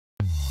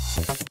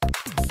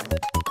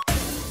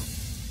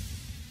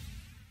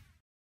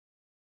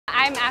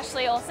I'm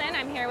Ashley Olson.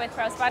 I'm here with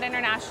Prospot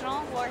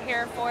International. We're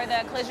here for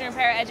the Collision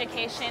Repair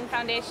Education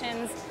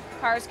Foundation's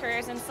Cars,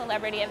 Careers, and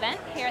Celebrity event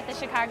here at the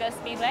Chicago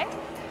Speedway.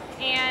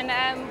 And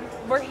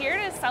we're here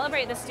to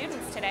celebrate the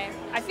students today.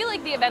 I feel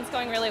like the event's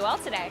going really well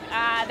today.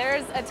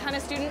 There's a ton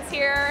of students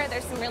here.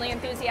 There's some really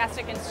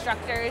enthusiastic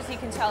instructors. You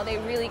can tell they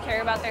really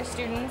care about their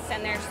students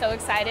and they're so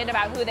excited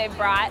about who they've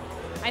brought.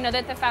 I know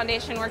that the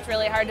foundation worked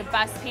really hard to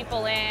bus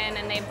people in,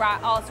 and they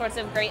brought all sorts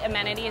of great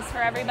amenities for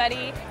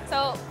everybody.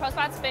 So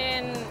Prospot's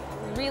been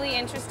really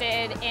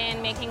interested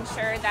in making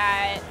sure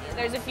that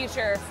there's a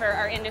future for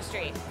our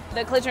industry.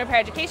 The Collision Repair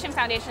Education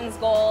Foundation's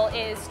goal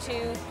is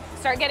to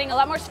start getting a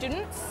lot more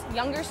students,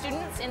 younger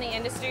students in the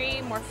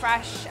industry, more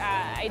fresh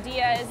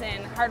ideas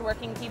and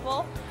hardworking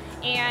people,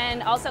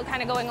 and also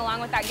kind of going along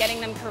with that, getting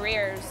them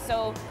careers.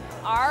 So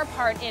our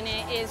part in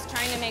it is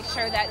trying to make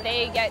sure that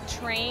they get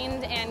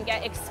trained and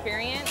get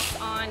experience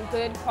on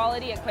good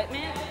quality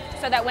equipment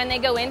so that when they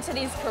go into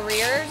these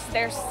careers,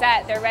 they're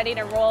set, they're ready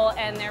to roll,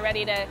 and they're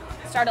ready to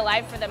start a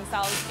life for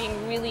themselves,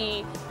 being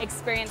really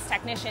experienced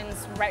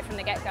technicians right from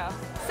the get-go.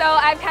 So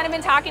I've kind of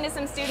been talking to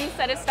some students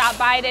that have stopped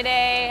by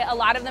today. A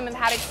lot of them have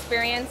had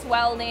experience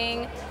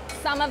welding.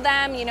 Some of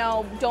them,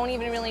 don't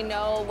even really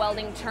know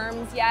welding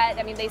terms yet.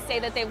 I mean, they say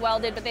that they've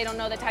welded, but they don't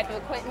know the type of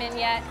equipment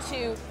yet.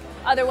 To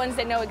other ones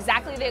that know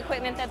exactly the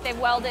equipment that they've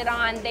welded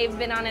on. They've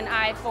been on an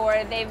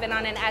I-4, they've been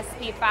on an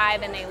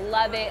SP5, and they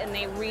love it and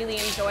they really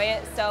enjoy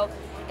it. So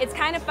it's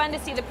kind of fun to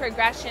see the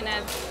progression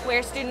of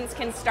where students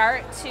can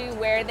start to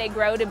where they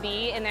grow to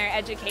be in their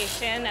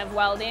education of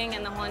welding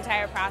and the whole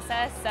entire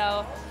process.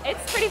 So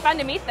it's pretty fun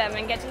to meet them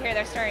and get to hear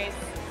their stories.